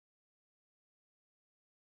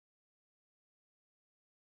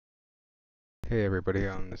Hey everybody,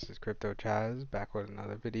 this is Crypto Chaz back with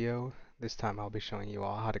another video. This time I'll be showing you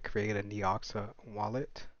all how to create a Neoxa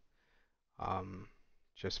wallet. Um,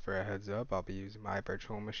 just for a heads up, I'll be using my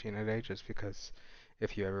virtual machine today just because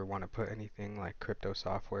if you ever want to put anything like crypto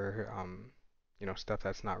software, stuff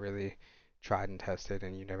that's not really tried and tested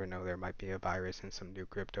and you never know there might be a virus in some new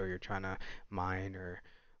crypto you're trying to mine or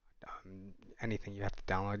um, anything you have to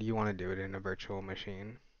download, you want to do it in a virtual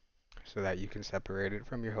machine so that you can separate it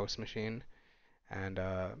from your host machine and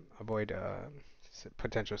avoid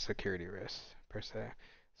potential security risks per se.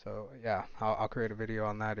 So yeah, I'll create a video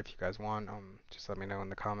on that if you guys want. Just let me know in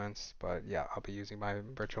the comments. But yeah, I'll be using my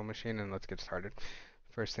virtual machine and let's get started.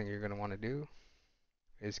 First thing you're going to want to do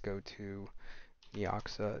is go to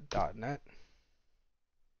neoxa.net.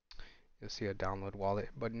 You'll see a download wallet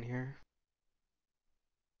button here.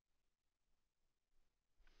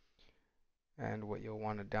 And what you'll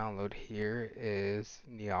want to download here is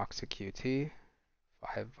Neoxa Qt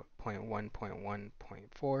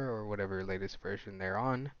 5.1.1.4 or whatever latest version they're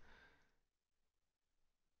on.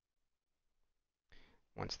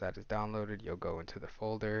 Once that is downloaded, you'll go into the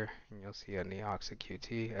folder and you'll see a Neoxa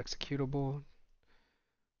Qt executable.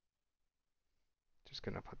 Just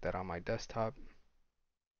gonna put that on my desktop.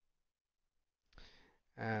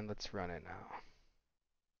 And let's run it now.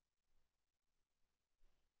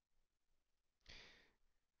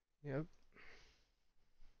 Yep.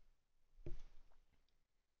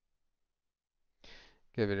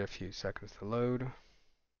 Give it a few seconds to load.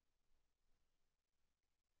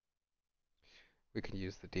 We can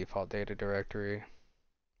use the default data directory.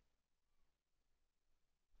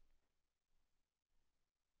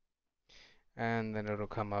 And then it'll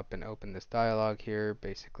come up and open this dialog here,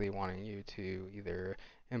 basically wanting you to either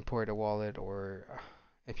import a wallet or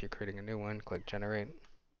if you're creating a new one, click generate.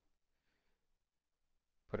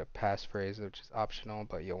 Put a passphrase, which is optional,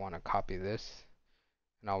 but you'll want to copy this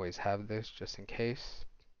and always have this just in case.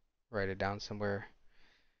 Write it down somewhere,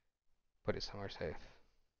 put it somewhere safe.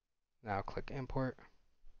 Now click import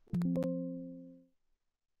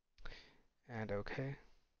and OK.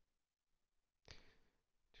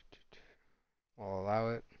 We'll allow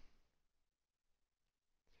it.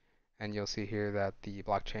 And you'll see here that the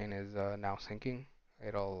blockchain is now syncing.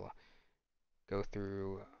 It'll go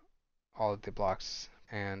through all of the blocks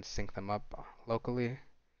and sync them up locally.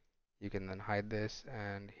 You can then hide this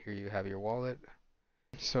and here you have your wallet.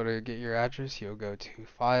 So to get your address, you'll go to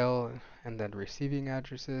file and then receiving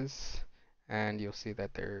addresses. And you'll see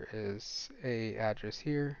that there is a address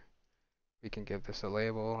here. We can give this a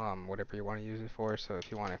label, whatever you want to use it for. So if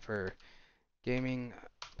you want it for gaming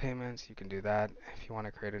payments, you can do that. If you want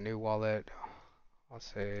to create a new wallet, I'll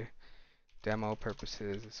say demo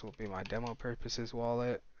purposes. This will be my demo purposes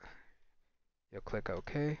wallet. You'll click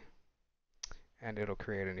OK, and it'll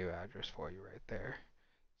create a new address for you right there.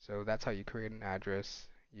 So that's how you create an address.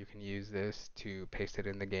 You can use this to paste it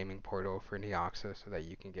in the gaming portal for Neoxa so that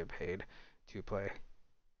you can get paid to play.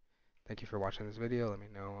 Thank you for watching this video. Let me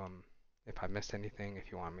know if I missed anything,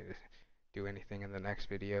 if you want me to do anything in the next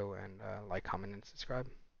video, and like, comment, and subscribe.